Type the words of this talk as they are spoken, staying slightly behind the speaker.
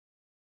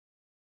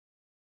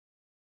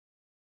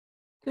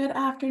Good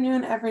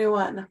afternoon,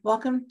 everyone.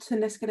 Welcome to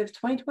NYSCADV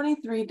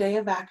 2023 Day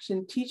of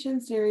Action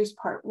Teach-In Series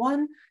Part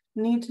 1,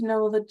 Need to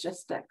Know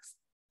Logistics.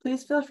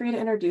 Please feel free to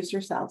introduce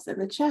yourselves in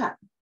the chat.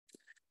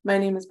 My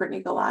name is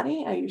Brittany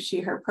Galati. I use she,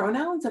 her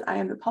pronouns, and I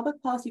am the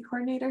Public Policy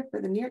Coordinator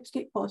for the New York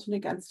State Coalition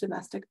Against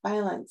Domestic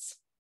Violence.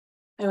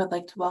 I would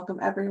like to welcome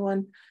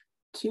everyone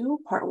to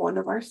Part 1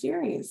 of our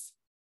series.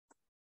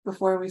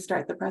 Before we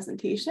start the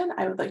presentation,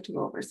 I would like to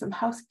go over some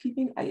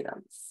housekeeping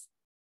items.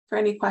 For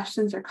any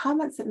questions or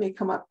comments that may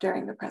come up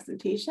during the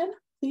presentation,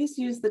 please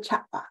use the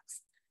chat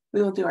box.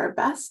 We will do our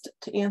best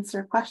to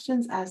answer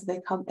questions as they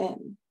come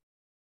in.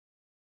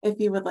 If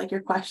you would like your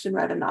question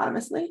read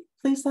anonymously,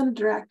 please send a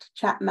direct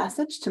chat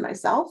message to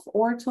myself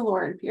or to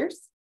Lauren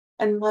Pierce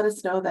and let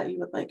us know that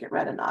you would like it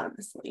read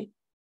anonymously.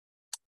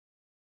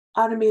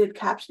 Automated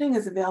captioning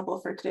is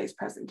available for today's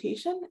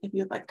presentation. If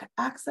you'd like to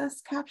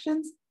access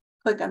captions,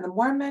 click on the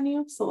More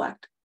menu,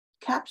 select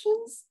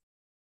Captions,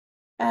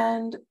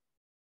 and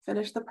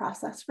finish the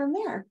process from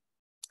there.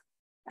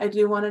 I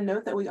do want to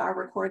note that we are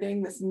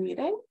recording this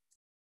meeting,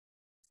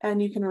 and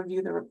you can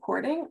review the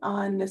recording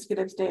on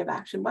NYSCADV's Day of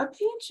Action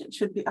webpage. It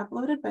should be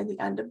uploaded by the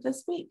end of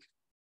this week.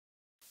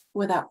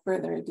 Without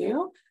further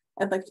ado,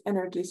 I'd like to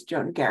introduce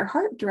Joan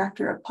Gerhardt,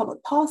 Director of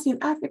Public Policy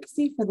and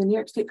Advocacy for the New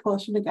York State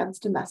Coalition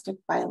Against Domestic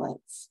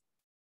Violence.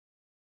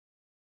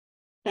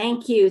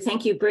 Thank you.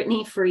 Thank you,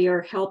 Brittany, for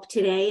your help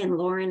today, and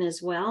Lauren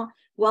as well.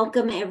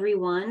 Welcome,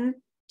 everyone,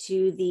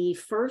 to the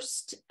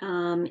first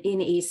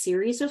in a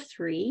series of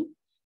 3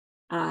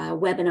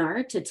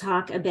 webinar to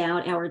talk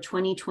about our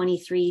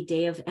 2023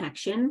 Day of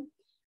Action.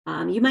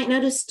 You might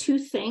notice 2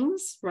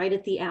 things right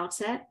at the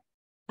outset.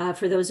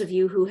 For those of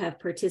you who have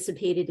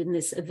participated in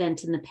this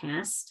event in the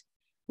past,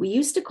 we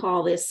used to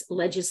call this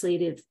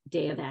Legislative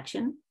Day of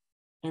Action,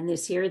 and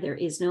this year there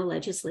is no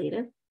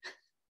legislative.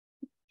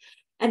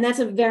 And that's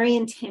a very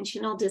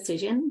intentional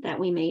decision that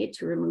we made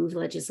to remove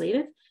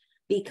legislative,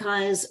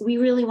 because we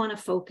really want to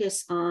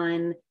focus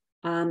on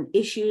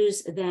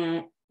issues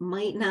that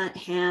might not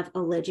have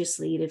a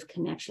legislative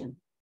connection.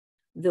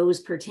 Those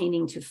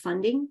pertaining to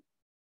funding,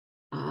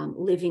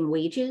 living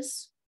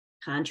wages,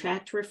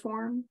 contract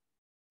reform.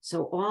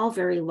 So all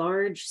very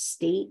large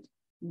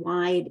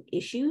statewide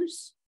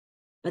issues,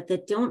 but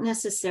that don't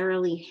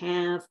necessarily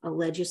have a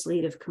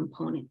legislative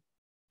component.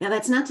 Now,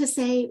 that's not to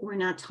say we're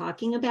not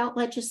talking about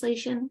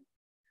legislation.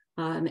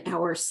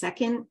 Our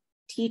second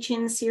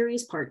teach-in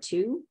series, part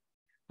 2,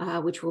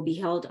 which will be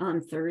held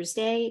on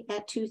Thursday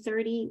at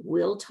 2:30,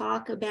 will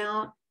talk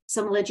about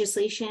some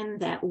legislation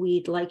that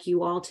we'd like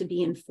you all to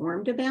be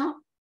informed about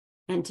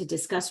and to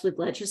discuss with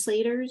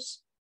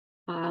legislators.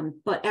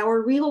 But our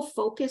real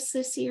focus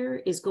this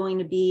year is going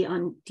to be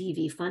on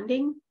DV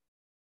funding,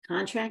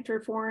 contract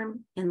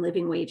reform, and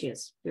living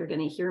wages. You're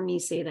going to hear me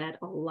say that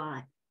a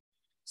lot.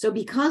 So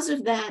because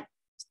of that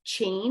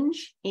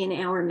change in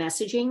our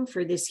messaging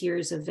for this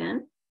year's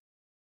event,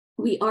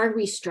 we are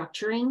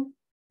restructuring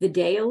the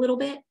day a little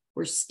bit.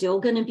 We're still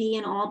going to be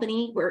in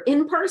Albany. We're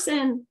in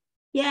person.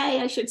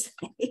 Yay, I should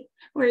say.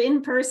 We're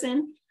in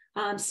person.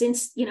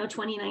 Since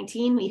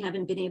 2019, we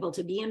haven't been able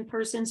to be in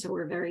person, so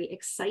we're very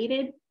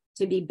excited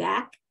to be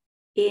back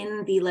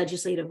in the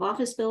Legislative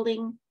Office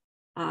building.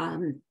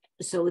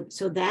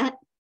 So that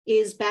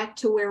is back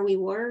to where we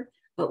were,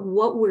 but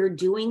what we're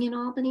doing in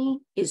Albany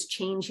is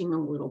changing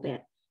a little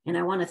bit. And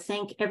I want to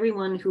thank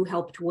everyone who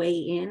helped weigh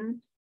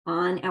in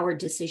on our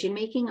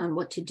decision-making on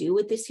what to do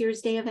with this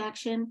year's Day of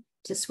Action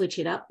to switch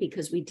it up,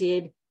 because we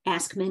did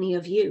ask many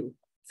of you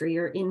for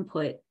your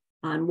input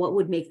on what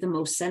would make the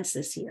most sense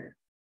this year.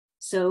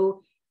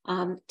 So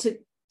to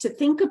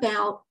think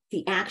about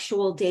the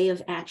actual Day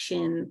of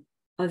Action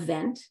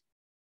event,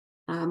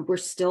 we're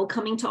still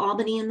coming to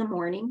Albany in the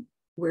morning.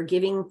 We're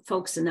giving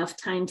folks enough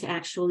time to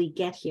actually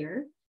get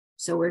here.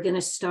 So we're going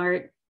to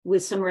start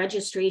with some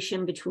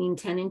registration between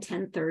 10 and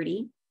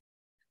 10:30.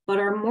 But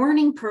our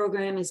morning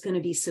program is going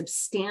to be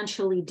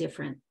substantially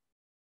different.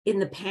 In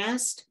the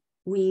past,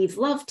 we've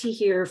loved to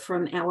hear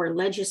from our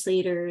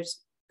legislators,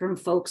 from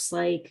folks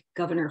like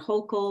Governor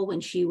Hochul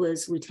when she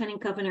was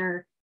Lieutenant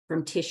Governor,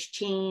 from Tish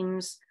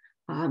James,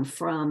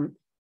 from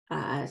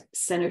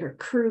Senator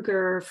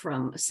Kruger,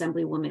 from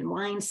Assemblywoman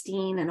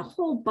Weinstein, and a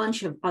whole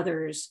bunch of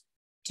others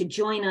to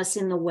join us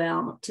in the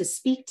well to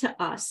speak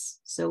to us.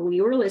 So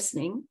we were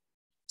listening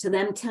to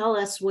them tell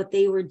us what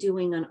they were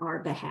doing on our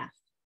behalf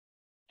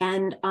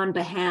and on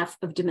behalf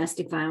of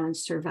domestic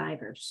violence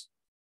survivors.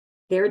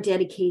 Their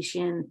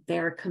dedication,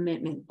 their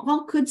commitment,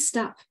 all good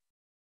stuff,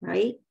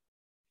 right?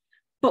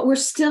 But we're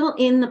still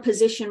in the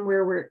position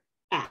where we're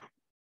at.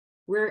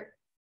 We're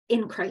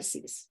in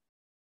crises.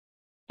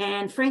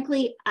 And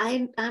frankly,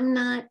 I'm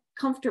not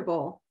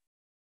comfortable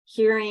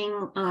hearing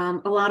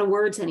a lot of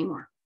words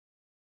anymore.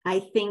 I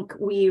think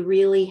we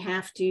really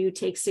have to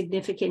take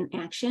significant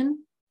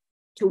action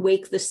to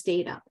wake the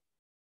state up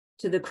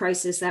to the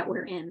crisis that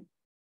we're in.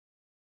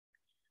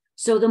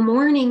 So the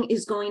morning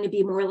is going to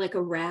be more like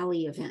a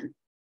rally event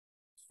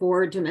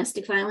for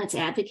domestic violence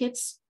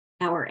advocates,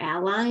 our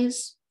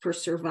allies, for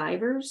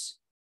survivors,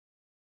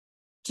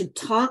 to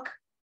talk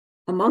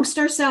amongst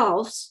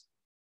ourselves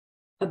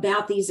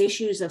about these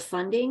issues of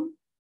funding,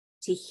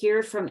 to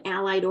hear from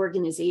allied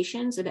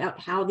organizations about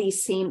how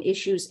these same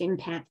issues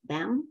impact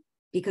them,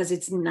 because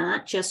it's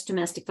not just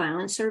domestic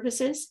violence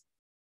services,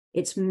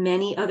 it's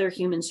many other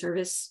human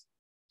services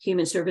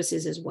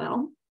as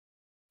well.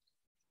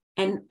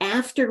 And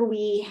after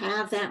we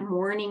have that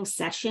morning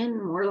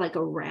session, more like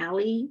a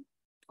rally,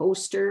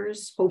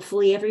 posters,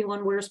 hopefully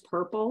everyone wears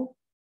purple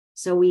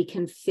so we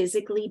can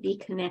physically be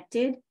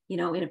connected, in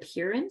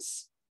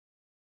appearance.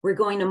 We're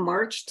going to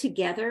march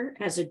together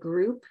as a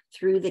group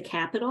through the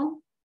Capitol,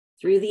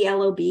 through the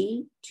LOB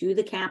to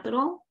the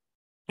Capitol,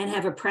 and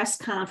have a press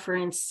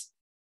conference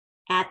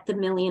at the $1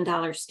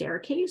 Million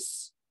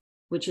Staircase,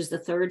 which is the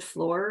 3rd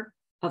floor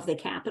of the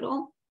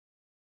Capitol,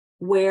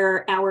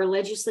 where our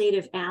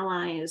legislative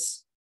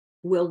allies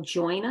will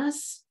join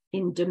us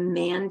in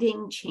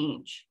demanding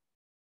change,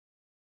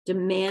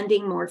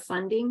 demanding more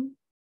funding,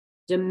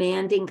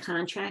 demanding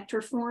contract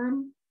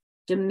reform,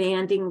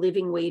 demanding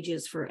living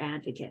wages for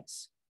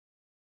advocates.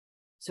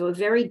 So a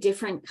very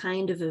different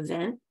kind of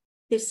event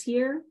this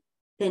year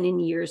than in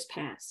years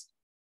past.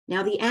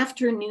 Now, the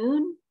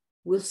afternoon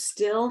will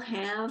still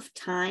have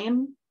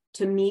time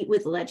to meet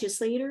with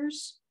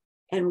legislators,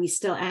 and we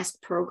still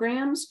ask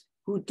programs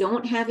who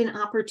don't have an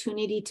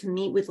opportunity to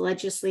meet with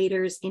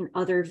legislators in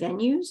other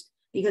venues,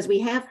 because we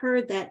have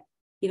heard that,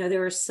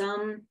 there are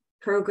some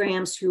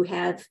programs who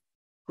have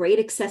great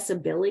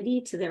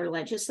accessibility to their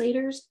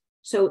legislators.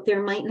 So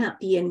there might not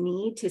be a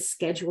need to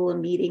schedule a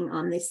meeting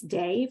on this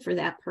day for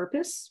that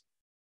purpose.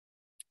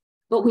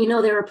 But we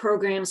know there are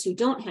programs who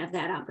don't have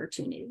that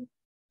opportunity.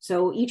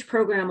 So each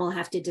program will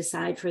have to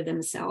decide for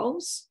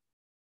themselves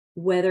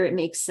whether it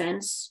makes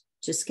sense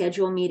to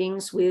schedule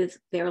meetings with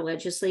their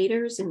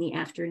legislators in the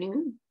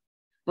afternoon.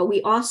 But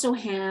we also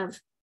have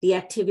the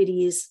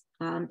activities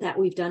that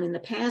we've done in the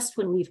past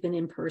when we've been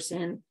in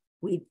person.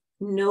 We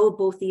know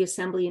both the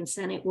Assembly and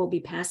Senate will be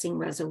passing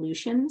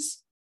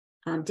resolutions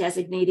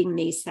designating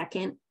May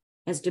 2nd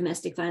as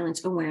Domestic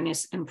Violence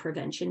Awareness and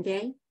Prevention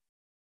Day.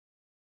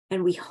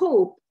 And we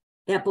hope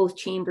that both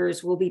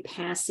chambers will be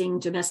passing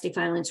domestic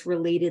violence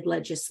related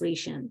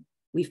legislation.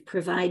 We've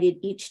provided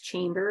each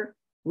chamber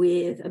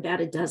with about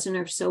a dozen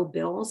or so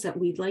bills that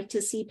we'd like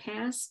to see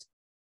passed.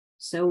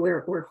 So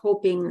we're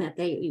hoping that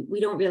we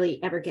don't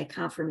really ever get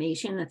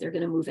confirmation that they're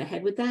going to move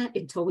ahead with that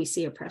until we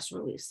see a press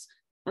release.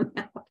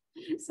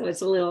 So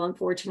it's a little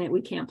unfortunate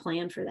we can't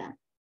plan for that.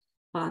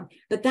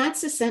 But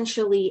that's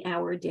essentially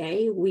our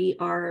day. We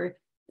are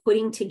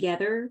putting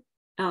together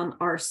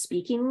our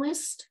speaking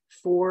list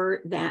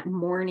for that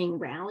morning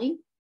rally.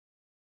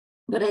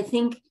 But I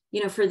think,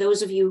 for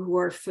those of you who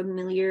are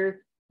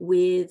familiar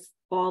with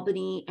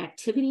Albany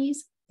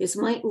activities, this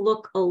might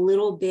look a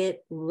little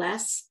bit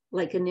less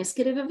like a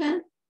NYSCADV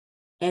event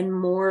and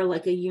more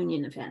like a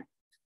union event,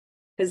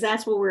 because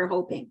that's what we're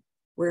hoping.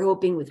 We're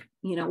hoping with,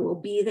 we'll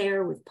be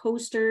there with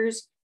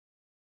posters,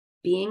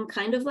 being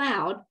kind of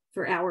loud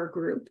for our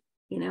group.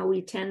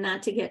 We tend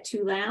not to get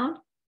too loud.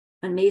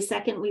 On May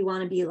 2nd, we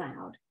want to be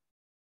loud.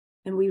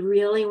 And we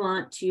really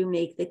want to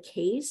make the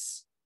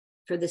case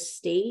for the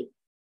state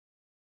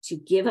to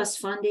give us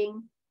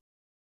funding,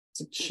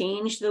 to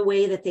change the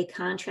way that they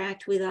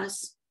contract with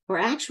us, or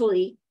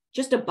actually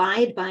just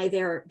abide by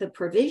the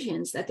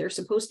provisions that they're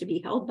supposed to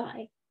be held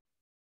by,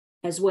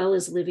 as well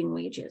as living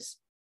wages.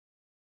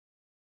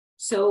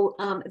 So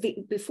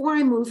before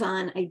I move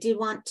on, I did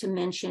want to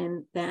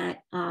mention that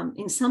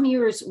in some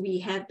years we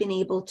have been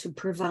able to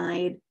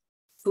provide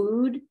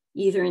food,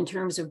 either in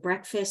terms of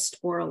breakfast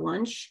or a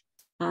lunch,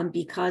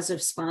 because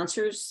of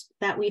sponsors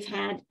that we've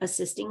had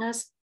assisting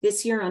us.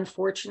 This year,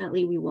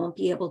 unfortunately, we won't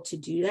be able to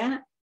do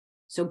that.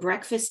 So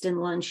breakfast and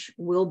lunch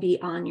will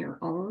be on your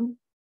own.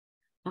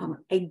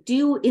 I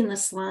do in the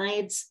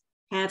slides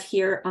have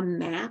here a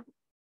map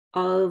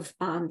of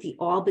the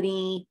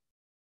Albany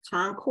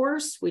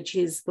concourse, which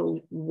is the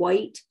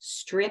white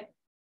strip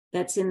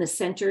that's in the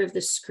center of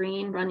the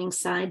screen running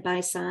side by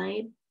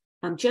side.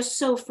 Just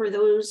so for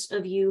those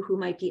of you who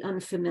might be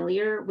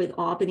unfamiliar with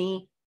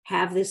Albany,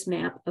 have this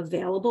map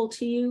available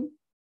to you.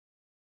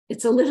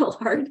 It's a little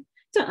hard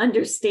to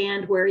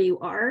understand where you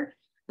are,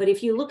 but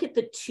if you look at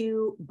the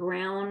two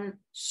brown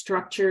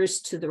structures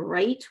to the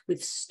right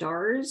with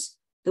stars,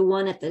 the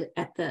one at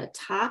the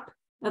top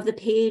of the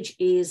page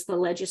is the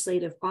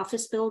Legislative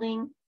Office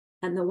Building,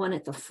 and the one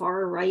at the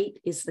far right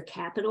is the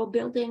Capitol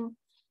Building.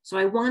 So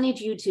I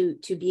wanted you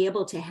to be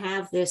able to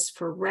have this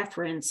for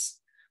reference.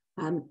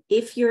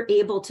 If you're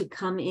able to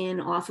come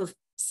in off of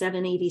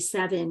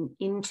 787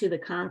 into the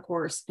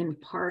concourse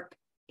and park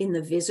in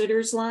the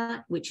visitors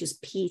lot, which is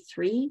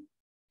P3,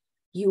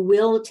 you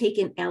will take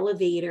an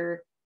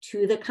elevator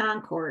to the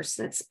concourse.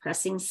 That's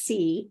pressing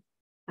C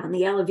on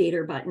the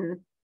elevator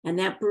button, and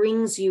that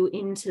brings you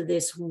into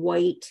this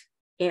white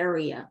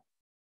area,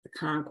 the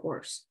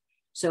concourse.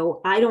 So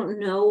I don't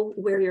know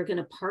where you're going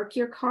to park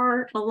your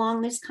car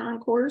along this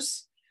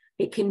concourse.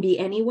 It can be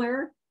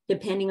anywhere,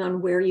 depending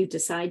on where you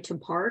decide to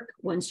park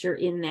once you're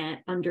in that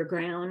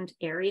underground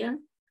area.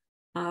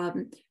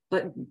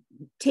 but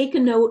take a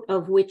note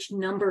of which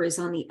number is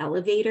on the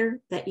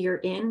elevator that you're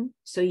in,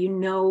 so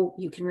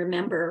you can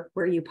remember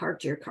where you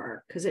parked your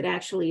car, because it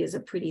actually is a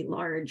pretty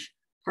large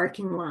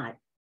parking lot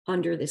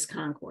under this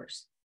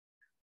concourse.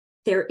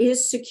 There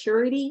is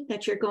security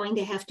that you're going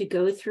to have to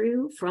go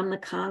through from the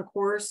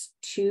concourse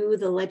to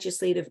the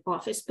Legislative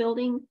Office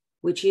Building,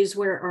 which is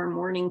where our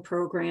morning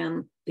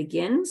program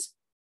begins.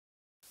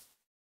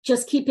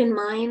 Just keep in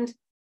mind,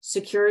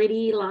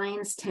 security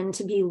lines tend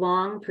to be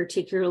long,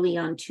 particularly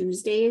on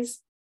Tuesdays.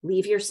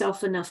 Leave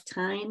yourself enough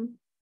time.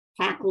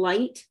 Pack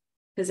light,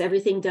 because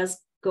everything does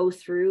go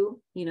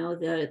through,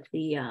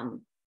 the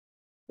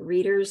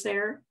readers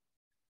there.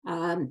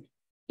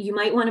 You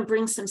might want to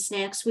bring some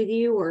snacks with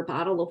you or a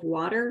bottle of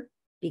water,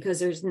 because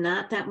there's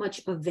not that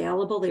much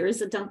available. There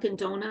is a Dunkin'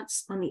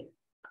 Donuts on the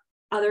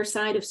other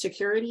side of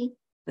security,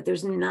 but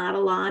there's not a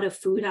lot of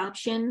food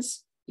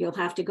options. You'll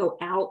have to go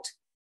out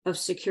of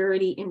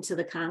security into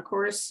the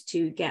concourse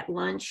to get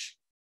lunch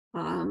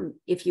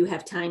if you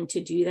have time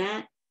to do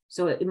that.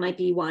 So it might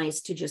be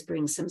wise to just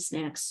bring some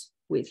snacks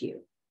with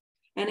you.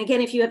 And again,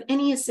 if you have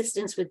any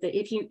assistance with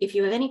if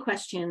you have any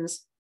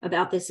questions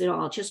about this at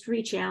all, just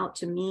reach out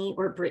to me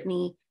or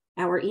Brittany.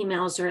 Our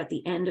emails are at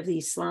the end of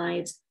these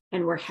slides,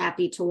 and we're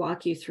happy to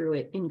walk you through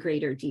it in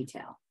greater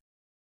detail.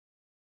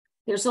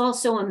 There's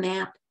also a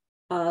map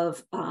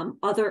of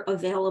other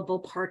available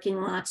parking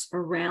lots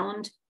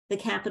around the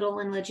Capitol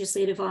and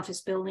Legislative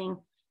Office Building.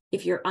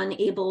 If you're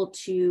unable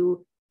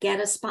to get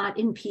a spot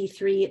in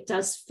P3, it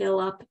does fill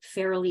up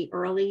fairly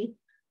early.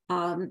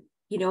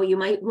 You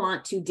might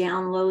want to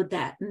download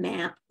that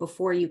map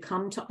before you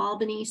come to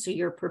Albany, so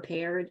you're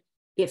prepared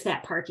if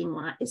that parking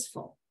lot is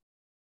full.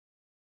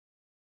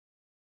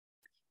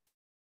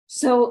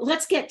 So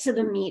let's get to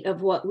the meat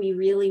of what we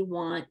really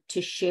want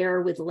to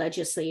share with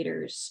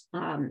legislators.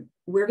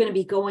 We're going to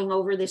be going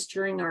over this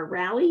during our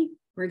rally.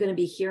 We're going to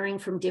be hearing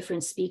from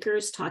different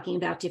speakers talking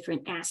about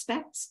different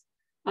aspects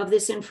of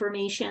this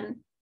information.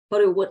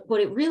 But what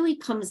it really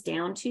comes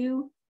down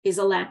to is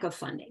a lack of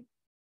funding,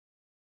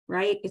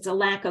 right? It's a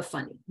lack of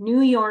funding. New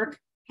York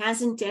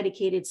hasn't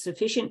dedicated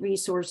sufficient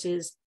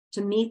resources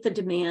to meet the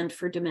demand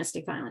for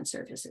domestic violence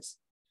services.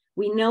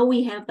 We know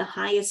we have the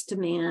highest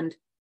demand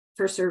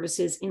for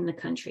services in the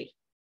country.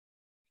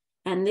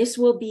 And this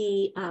will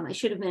be, I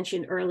should have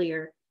mentioned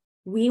earlier,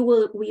 we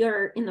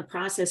are in the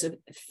process of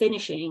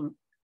finishing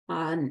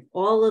on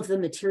all of the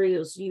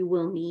materials you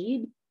will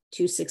need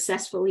to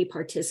successfully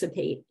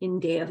participate in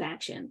Day of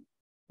Action.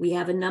 We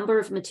have a number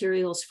of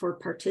materials for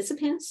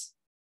participants,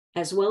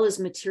 as well as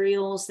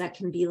materials that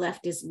can be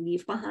left as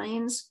leave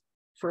behinds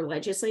for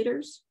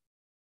legislators.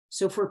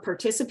 So for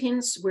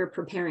participants, we're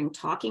preparing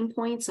talking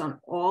points on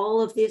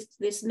all of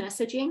this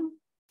messaging,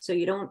 so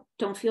you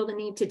don't feel the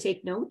need to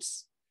take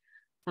notes.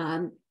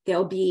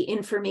 There'll be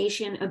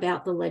information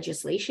about the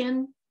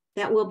legislation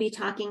that we'll be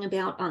talking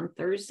about on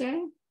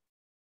Thursday.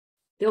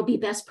 There'll be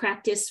best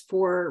practice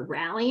for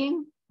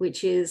rallying,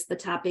 which is the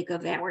topic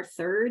of our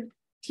third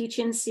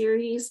teach-in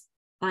series,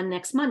 on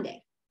next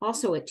Monday,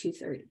 also at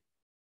 2:30.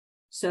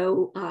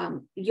 So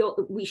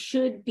we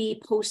should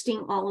be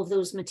posting all of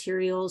those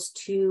materials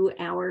to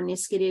our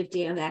NYSCADV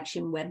Day of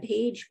Action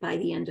webpage by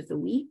the end of the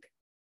week,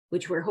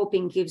 which we're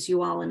hoping gives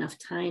you all enough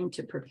time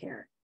to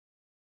prepare.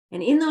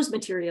 And in those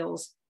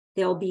materials,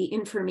 there'll be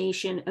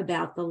information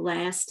about the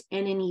last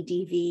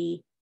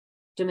NNEDV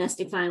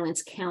Domestic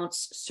Violence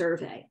Counts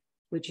Survey,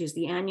 which is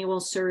the annual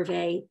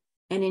survey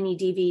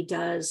NNEDV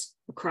does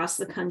across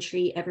the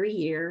country every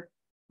year,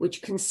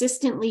 which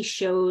consistently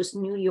shows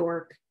New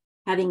York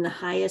having the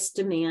highest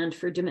demand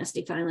for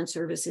domestic violence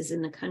services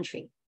in the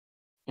country.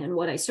 And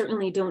what I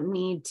certainly don't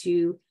need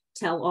to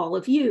tell all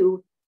of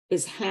you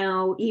is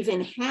how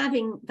even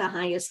having the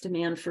highest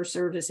demand for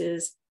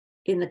services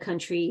in the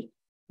country,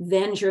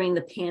 then during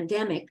the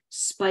pandemic,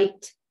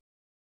 spiked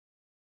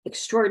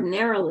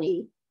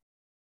extraordinarily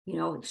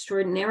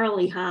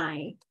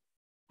high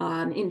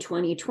in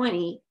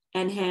 2020,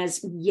 and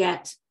has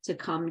yet to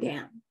come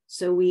down.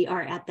 So we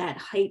are at that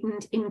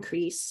heightened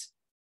increase,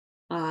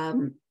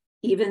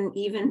 even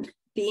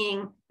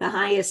being the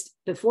highest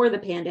before the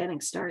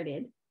pandemic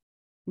started,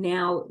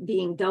 now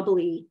being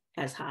doubly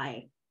as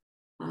high.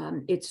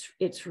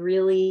 It's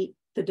really,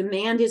 the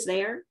demand is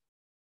there,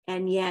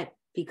 and yet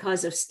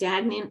because of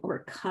stagnant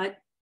or cut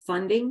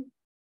funding,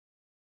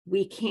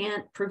 we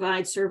can't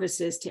provide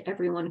services to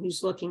everyone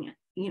who's looking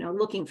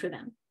for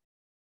them.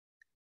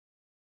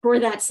 For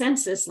that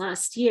census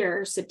last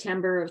year,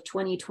 September of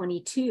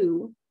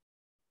 2022,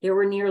 there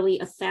were nearly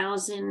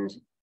 1,000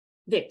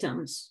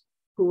 victims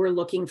who were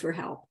looking for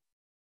help,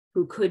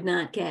 who could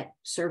not get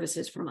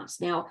services from us.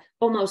 Now,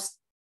 almost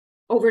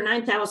over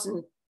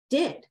 9,000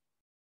 did.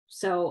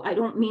 So I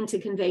don't mean to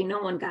convey no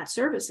one got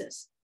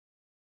services,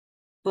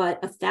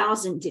 but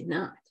 1,000 did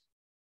not.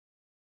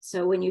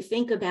 So when you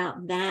think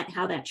about that,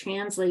 how that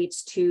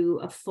translates to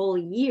a full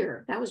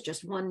year, that was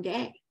just one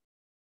day.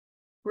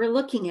 We're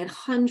looking at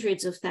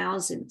hundreds of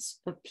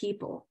thousands of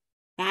people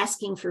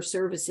asking for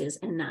services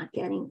and not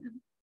getting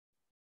them.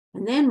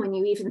 And then when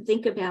you even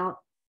think about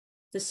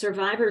the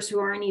survivors who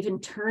aren't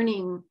even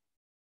turning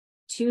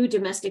to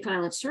domestic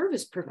violence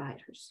service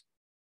providers.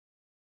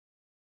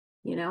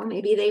 You know,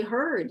 maybe they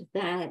heard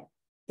that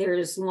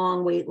there's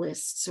long wait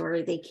lists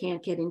or they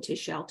can't get into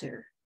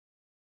shelter.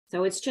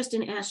 So it's just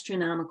an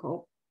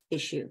astronomical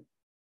issue.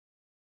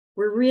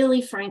 We're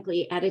really,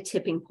 frankly, at a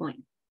tipping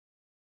point.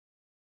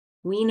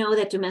 We know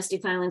that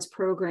domestic violence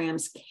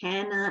programs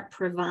cannot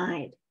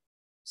provide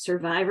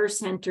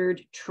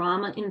survivor-centered,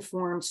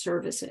 trauma-informed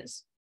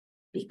services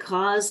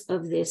because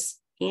of this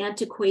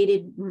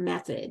antiquated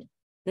method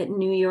that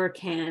New York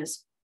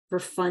has for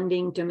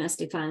funding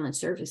domestic violence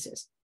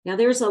services. Now,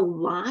 there's a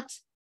lot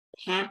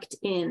packed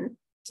in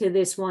to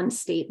this one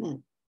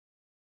statement,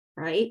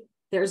 right?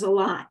 There's a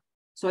lot.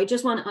 So I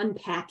just want to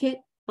unpack it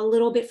a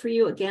little bit for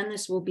you. Again,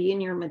 this will be in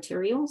your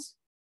materials.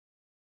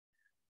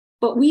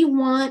 But we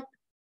want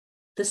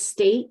the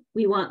state,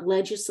 we want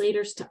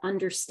legislators to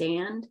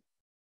understand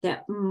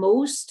that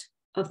most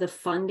of the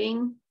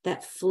funding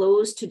that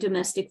flows to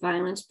domestic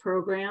violence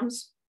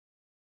programs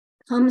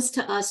comes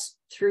to us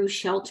through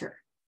shelter,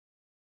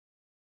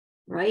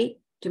 right?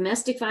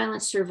 Domestic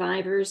violence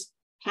survivors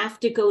have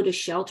to go to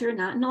shelter,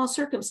 not in all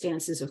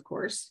circumstances, of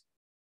course,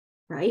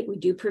 right? We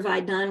do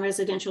provide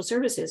non-residential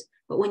services,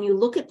 but when you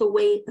look at the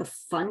way the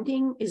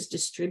funding is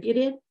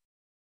distributed,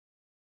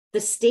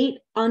 the state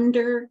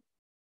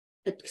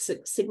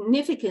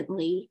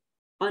significantly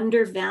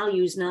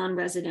undervalues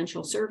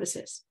non-residential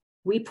services.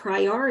 We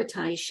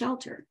prioritize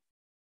shelter,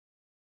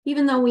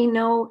 even though we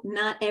know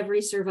not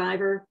every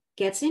survivor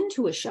gets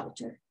into a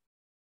shelter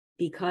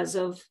because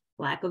of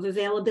lack of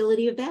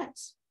availability of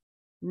beds.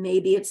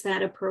 Maybe it's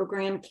that a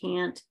program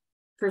can't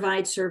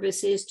provide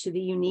services to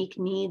the unique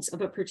needs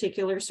of a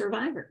particular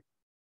survivor.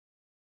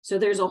 So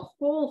there's a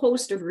whole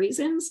host of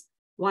reasons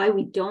why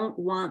we don't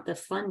want the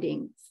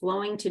funding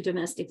flowing to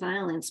domestic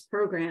violence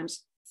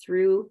programs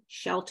through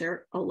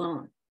shelter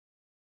alone.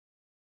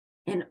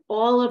 And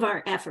all of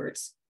our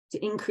efforts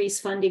to increase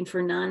funding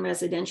for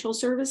non-residential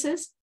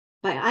services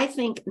by, I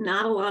think,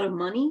 not a lot of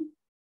money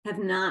have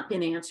not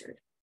been answered.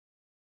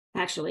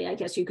 Actually, I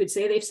guess you could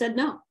say they've said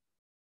no,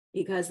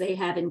 because they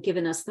haven't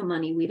given us the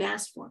money we've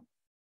asked for.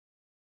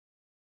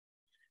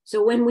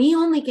 So when we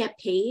only get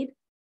paid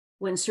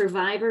when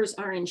survivors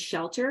are in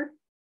shelter,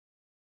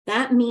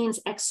 that means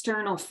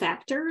external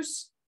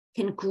factors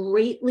can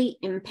greatly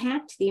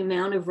impact the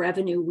amount of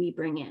revenue we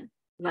bring in,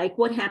 like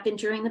what happened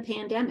during the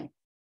pandemic,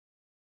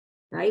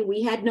 right?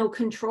 We had no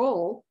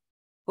control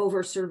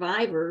over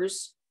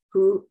survivors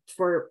who,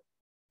 for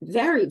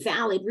very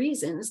valid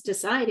reasons,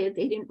 decided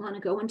they didn't want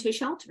to go into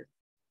shelter.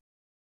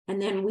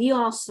 And then we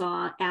all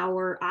saw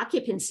our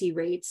occupancy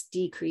rates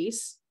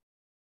decrease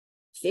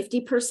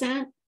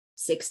 50%,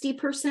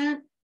 60%,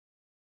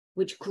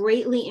 which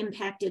greatly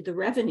impacted the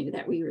revenue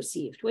that we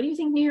received. What do you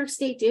think New York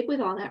State did with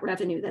all that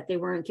revenue that they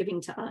weren't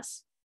giving to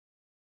us?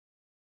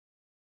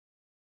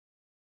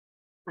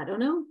 I don't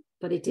know,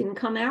 but it didn't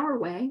come our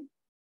way.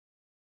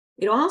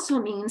 It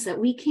also means that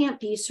we can't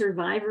be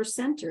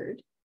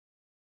survivor-centered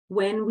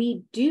when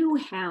we do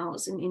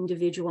house an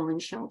individual in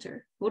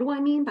shelter. What do I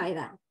mean by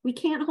that? We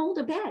can't hold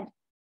a bed.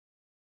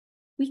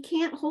 We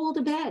can't hold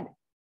a bed.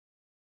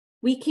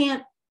 We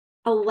can't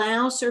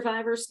allow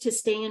survivors to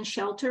stay in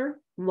shelter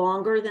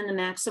longer than the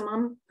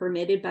maximum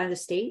permitted by the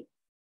state.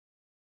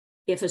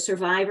 If a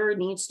survivor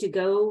needs to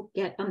go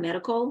get a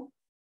medical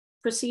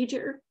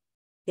procedure,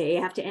 they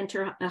have to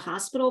enter a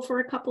hospital for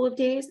a couple of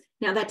days.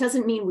 Now, that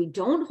doesn't mean we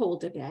don't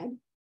hold a bed.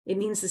 It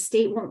means the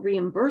state won't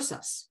reimburse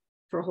us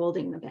for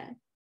holding the bed.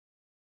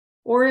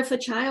 Or if a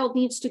child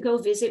needs to go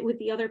visit with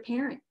the other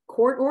parent,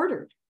 court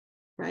ordered,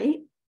 right?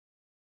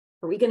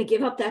 Are we going to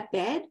give up that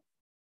bed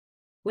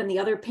when the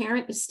other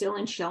parent is still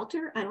in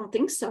shelter? I don't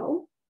think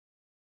so.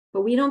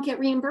 But we don't get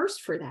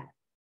reimbursed for that.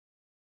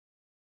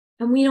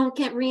 And we don't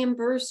get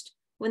reimbursed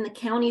when the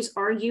counties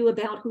argue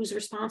about who's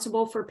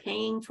responsible for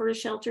paying for a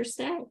shelter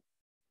stay.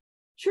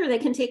 Sure, they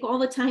can take all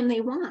the time they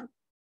want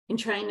in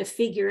trying to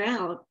figure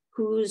out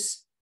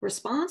who's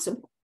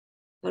responsible.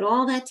 But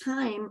all that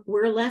time,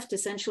 we're left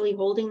essentially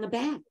holding the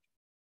bag,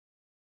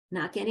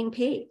 not getting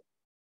paid.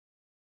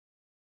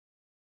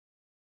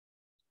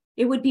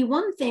 It would be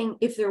one thing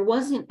if there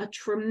wasn't a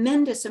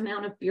tremendous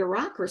amount of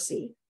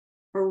bureaucracy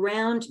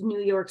around New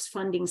York's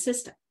funding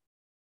system,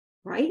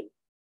 right?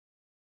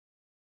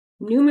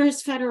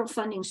 Numerous federal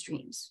funding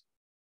streams,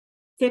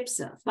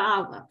 FIPSA,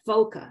 VAWA,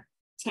 VOCA,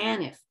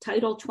 TANF,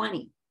 Title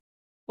 20,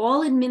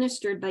 all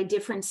administered by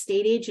different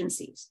state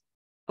agencies,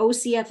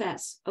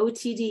 OCFS,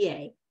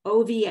 OTDA,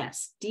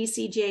 OVS,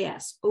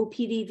 DCJS,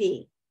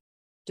 OPDV,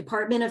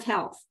 Department of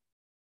Health,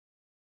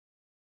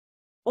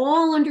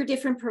 all under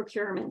different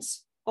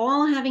procurements,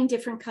 all having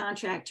different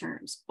contract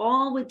terms,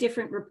 all with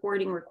different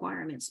reporting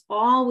requirements,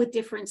 all with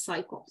different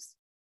cycles.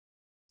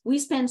 We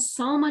spend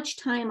so much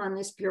time on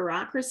this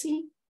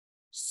bureaucracy,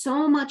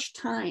 so much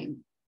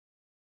time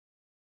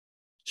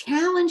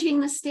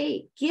challenging the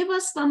state. Give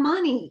us the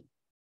money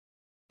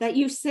that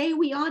you say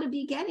we ought to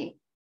be getting.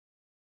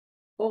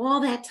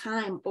 All that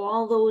time,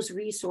 all those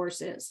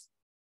resources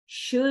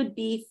should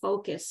be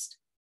focused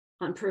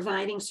on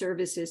providing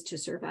services to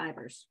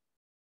survivors.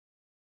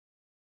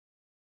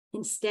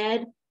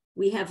 Instead,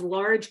 we have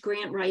large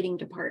grant writing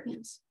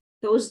departments.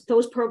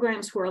 Those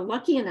programs who are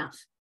lucky enough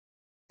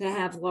to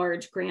have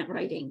large grant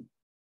writing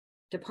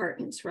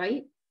departments,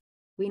 right?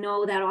 We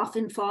know that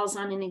often falls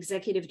on an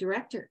executive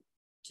director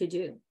to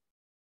do.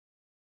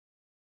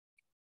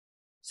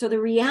 So the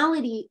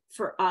reality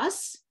for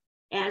us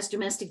as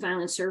domestic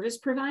violence service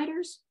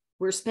providers,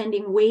 we're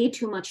spending way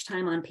too much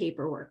time on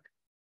paperwork.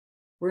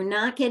 We're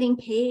not getting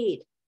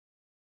paid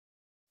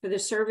for the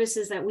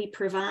services that we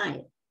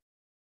provide.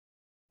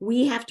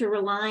 We have to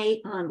rely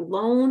on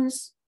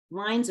loans,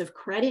 lines of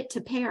credit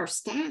to pay our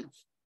staff.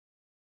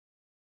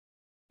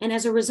 And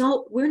as a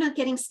result, we're not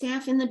getting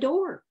staff in the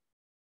door.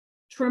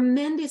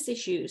 Tremendous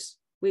issues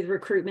with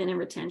recruitment and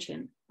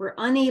retention. We're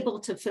unable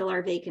to fill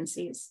our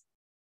vacancies.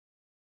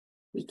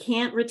 We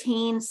can't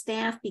retain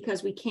staff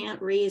because we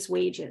can't raise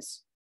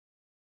wages.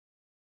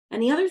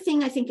 And the other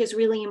thing I think is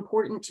really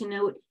important to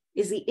note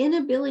is the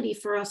inability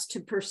for us to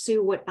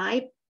pursue what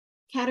I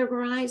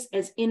categorize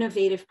as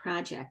innovative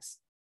projects.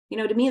 You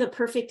know, to me, the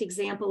perfect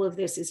example of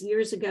this is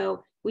years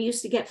ago, we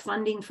used to get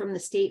funding from the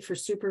state for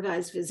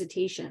supervised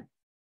visitation.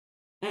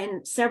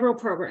 And several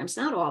programs,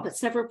 not all, but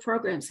several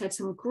programs had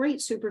some great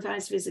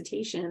supervised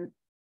visitation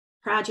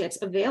projects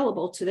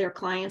available to their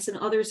clients and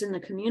others in the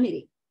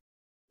community.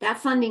 That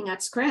funding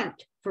got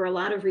scrapped for a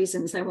lot of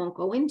reasons I won't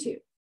go into.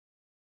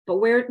 But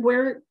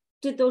where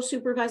did those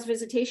supervised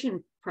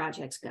visitation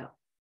projects go?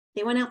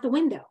 They went out the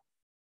window,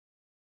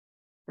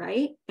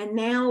 right? And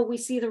now we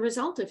see the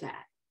result of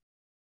that.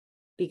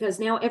 Because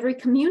now every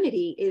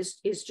community is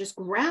just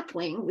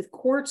grappling with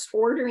courts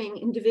ordering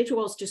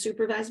individuals to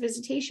supervise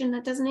visitation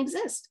that doesn't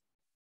exist.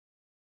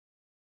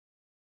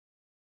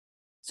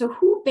 So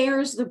who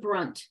bears the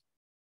brunt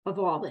of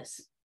all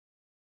this?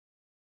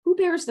 Who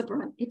bears the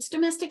brunt? It's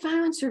domestic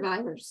violence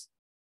survivors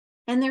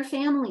and their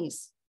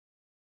families.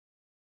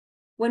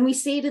 When we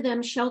say to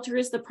them, shelter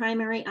is the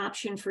primary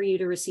option for you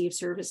to receive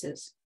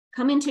services.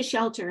 Come into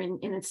shelter and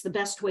it's the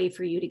best way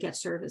for you to get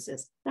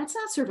services. That's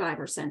not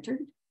survivor-centered.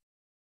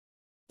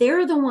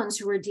 They're the ones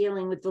who are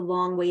dealing with the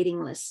long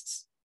waiting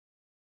lists.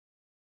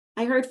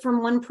 I heard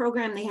from one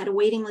program, they had a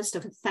waiting list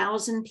of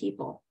 1,000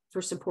 people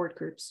for support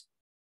groups.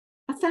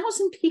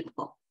 1,000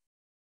 people.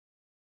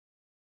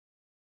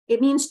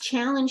 It means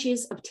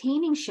challenges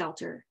obtaining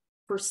shelter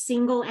for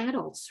single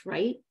adults,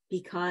 right?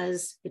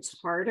 Because it's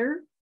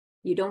harder.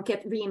 You don't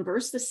get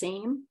reimbursed the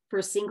same for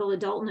a single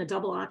adult in a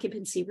double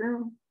occupancy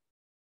room.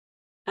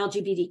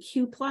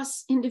 LGBTQ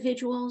plus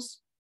individuals,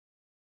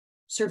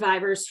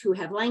 survivors who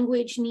have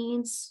language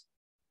needs,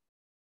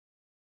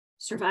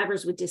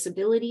 survivors with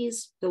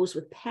disabilities, those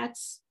with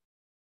pets.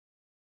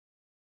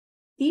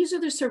 These are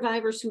the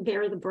survivors who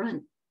bear the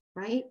brunt,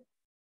 right?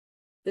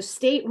 The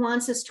state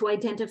wants us to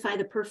identify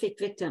the perfect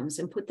victims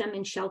and put them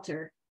in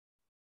shelter.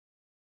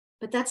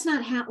 But that's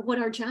not what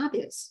our job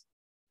is.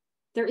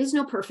 There is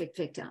no perfect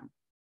victim.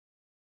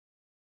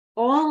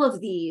 All of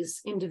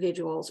these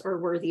individuals are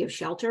worthy of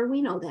shelter.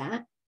 We know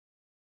that.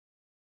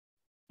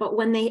 But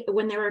when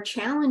there are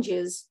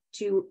challenges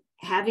to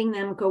having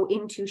them go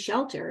into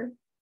shelter,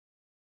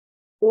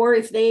 or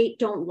if they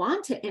don't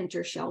want to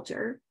enter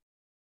shelter,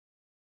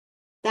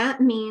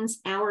 that means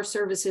our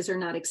services are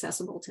not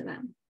accessible to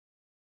them.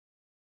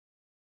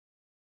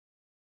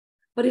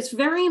 But it's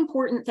very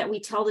important that we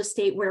tell the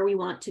state where we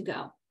want to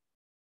go,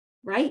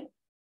 right?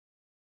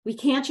 We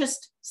can't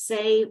just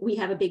say we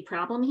have a big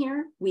problem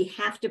here. We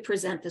have to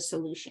present the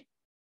solution.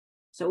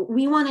 So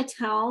we want to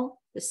tell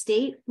the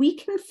state, we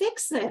can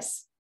fix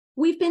this.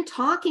 We've been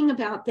talking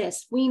about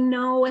this. We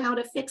know how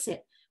to fix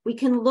it. We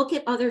can look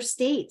at other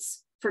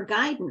states for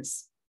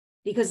guidance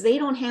because they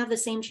don't have the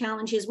same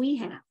challenges we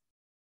have.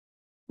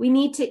 We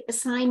need to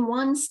assign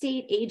one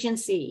state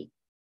agency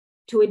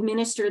to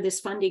administer this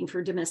funding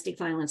for domestic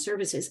violence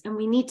services, and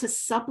we need to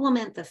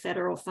supplement the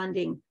federal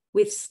funding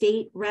with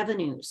state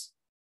revenues.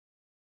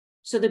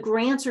 So the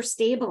grants are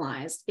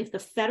stabilized. If the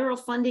federal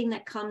funding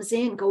that comes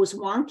in goes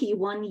wonky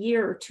 1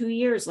 year or 2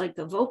 years, like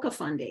the VOCA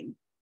funding,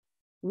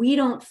 we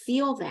don't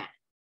feel that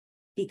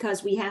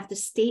because we have the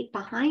state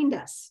behind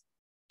us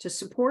to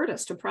support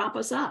us, to prop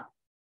us up.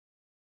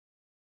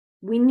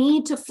 We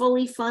need to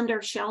fully fund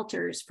our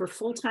shelters for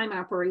full-time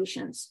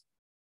operations,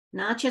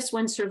 not just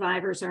when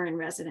survivors are in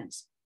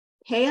residence.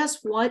 Pay us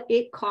what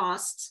it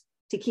costs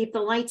to keep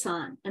the lights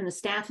on and the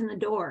staff in the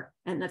door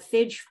and the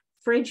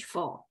fridge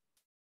full,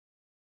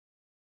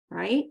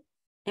 right?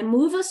 And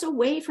move us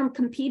away from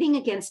competing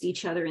against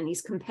each other in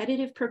these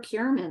competitive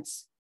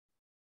procurements.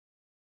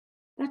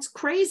 That's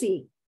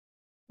crazy.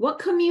 What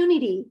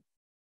community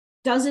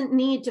doesn't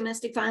need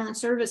domestic violence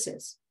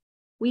services?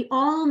 We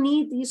all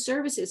need these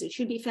services. It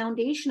should be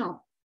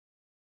foundational.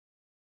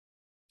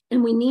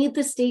 And we need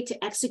the state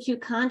to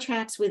execute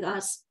contracts with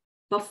us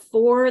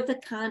before the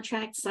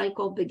contract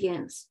cycle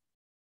begins,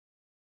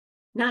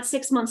 not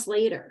 6 months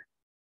later,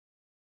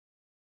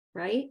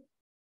 right?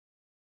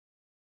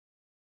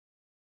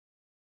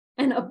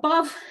 And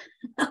above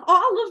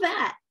all of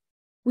that,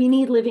 we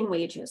need living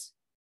wages.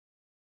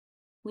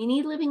 We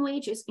need living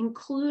wages.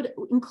 Include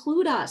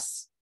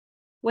us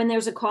when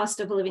there's a cost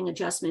of living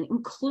adjustment.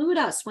 Include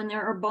us when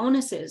there are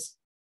bonuses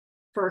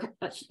for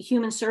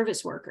human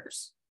service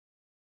workers.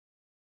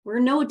 We're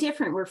no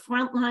different. We're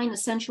frontline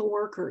essential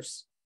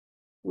workers.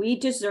 We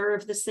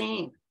deserve the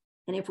same.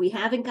 And if we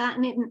haven't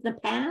gotten it in the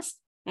past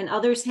and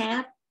others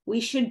have,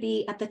 we should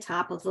be at the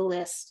top of the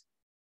list.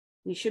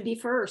 We should be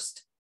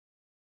first.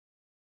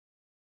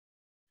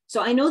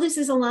 So I know this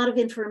is a lot of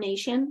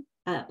information,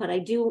 but I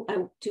do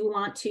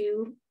want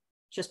to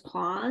just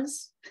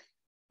pause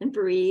and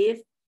breathe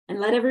and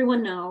let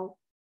everyone know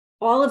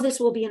all of this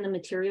will be in the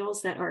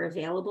materials that are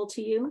available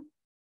to you.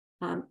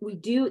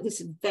 This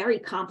is very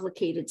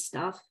complicated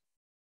stuff,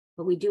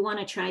 but we do want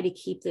to try to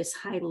keep this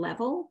high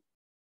level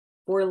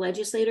for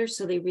legislators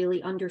so they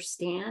really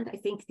understand. I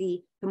think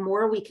the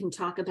more we can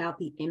talk about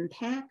the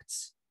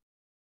impacts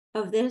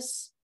of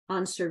this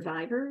on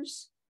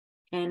survivors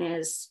and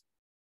as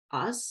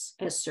us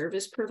as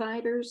service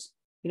providers,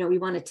 we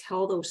want to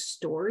tell those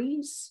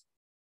stories.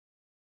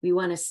 We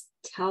want to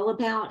tell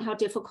about how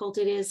difficult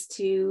it is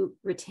to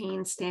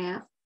retain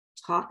staff,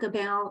 talk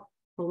about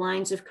the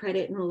lines of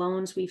credit and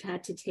loans we've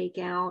had to take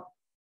out,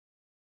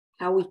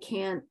 how we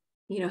can't,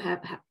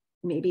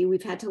 maybe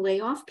we've had to lay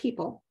off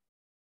people.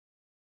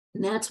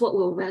 And that's what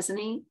will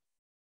resonate.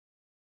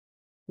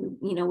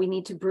 We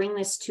need to bring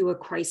this to a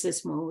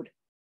crisis mode.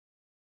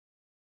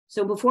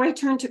 So before I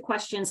turn to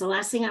questions, the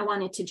last thing I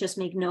wanted to just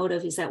make note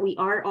of is that we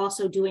are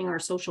also doing our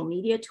social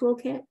media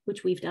toolkit,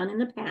 which we've done in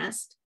the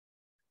past.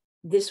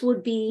 This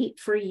would be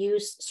for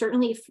use,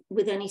 certainly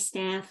with any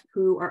staff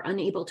who are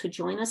unable to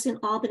join us in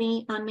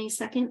Albany on May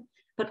 2nd,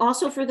 but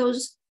also for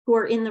those who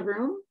are in the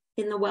room,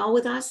 in the well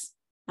with us,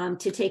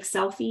 to take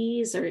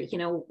selfies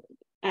or,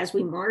 as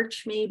we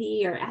march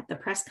maybe, or at the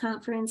press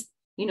conference,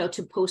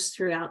 to post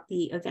throughout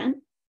the event.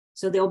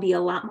 So there'll be a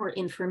lot more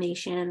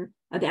information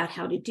about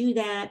how to do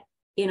that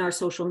in our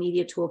social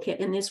media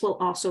toolkit. And this will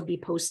also be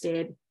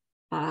posted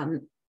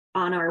on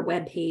our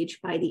webpage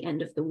by the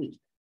end of the week.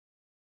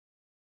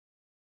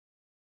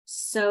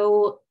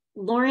 So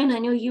Lauren, I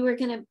know you were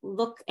going to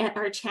look at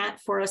our chat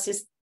for us.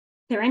 Is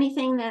there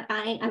anything that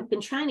I've been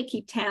trying to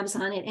keep tabs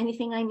on it?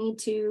 Anything I need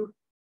to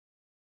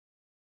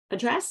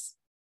address?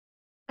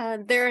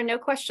 There are no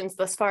questions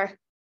thus far.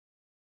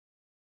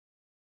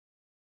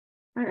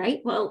 All right,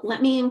 well,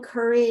 let me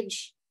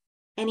encourage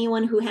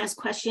anyone who has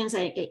questions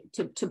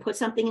to put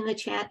something in the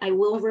chat. I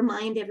will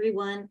remind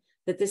everyone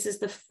that this is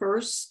the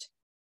first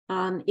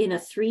in a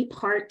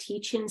 3-part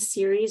teach-in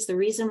series. The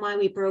reason why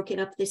we broke it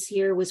up this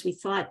year was we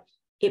thought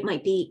it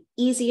might be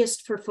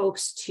easiest for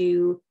folks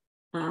to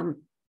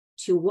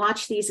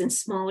watch these in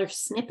smaller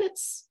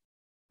snippets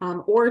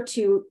or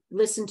to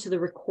listen to the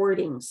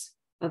recordings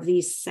of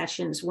these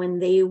sessions when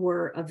they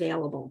were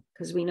available,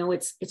 because we know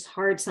it's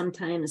hard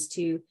sometimes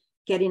to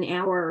get an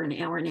hour or an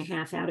hour and a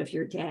half out of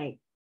your day.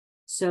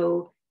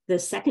 So the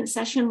second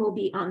session will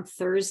be on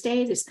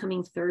Thursday, this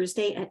coming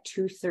Thursday at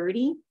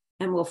 2:30,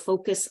 and we'll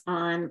focus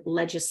on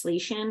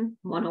legislation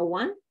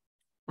 101,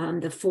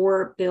 the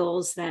 4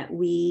 bills that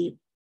we,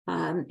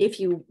 if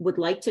you would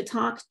like to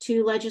talk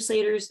to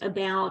legislators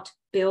about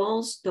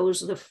bills,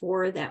 those are the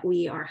 4 that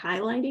we are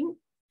highlighting.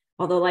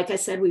 Although, like I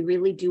said, we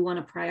really do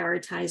want to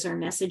prioritize our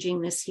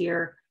messaging this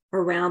year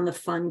around the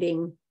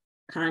funding,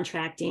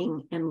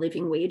 contracting, and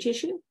living wage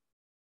issue.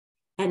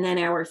 And then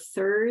our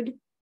third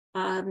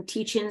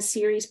teach-in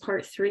series,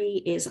 part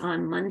 3, is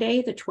on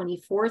Monday, the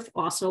 24th,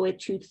 also at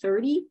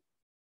 2:30.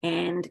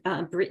 And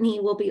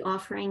Brittany will be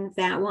offering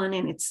that one,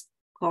 and it's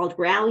called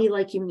Rally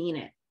Like You Mean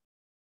It.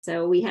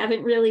 So we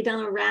haven't really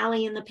done a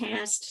rally in the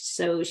past,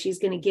 so she's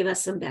going to give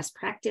us some best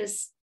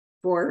practice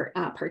for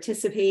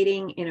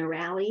participating in a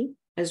rally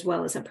as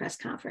well as a press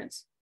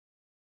conference.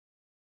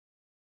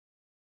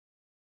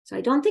 So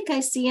I don't think I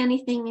see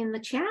anything in the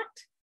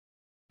chat,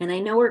 and I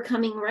know we're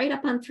coming right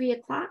up on 3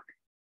 o'clock.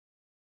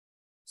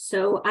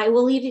 So I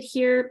will leave it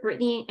here.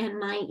 Brittany and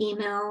my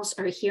emails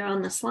are here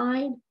on the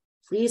slide.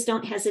 Please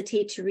don't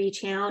hesitate to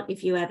reach out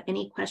if you have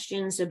any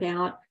questions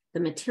about the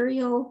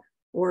material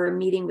or a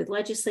meeting with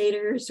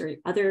legislators or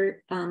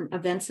other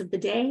events of the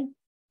day.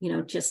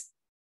 Just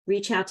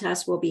reach out to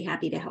us. We'll be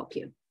happy to help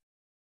you.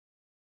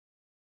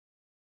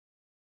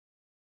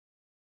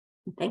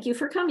 Thank you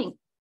for coming.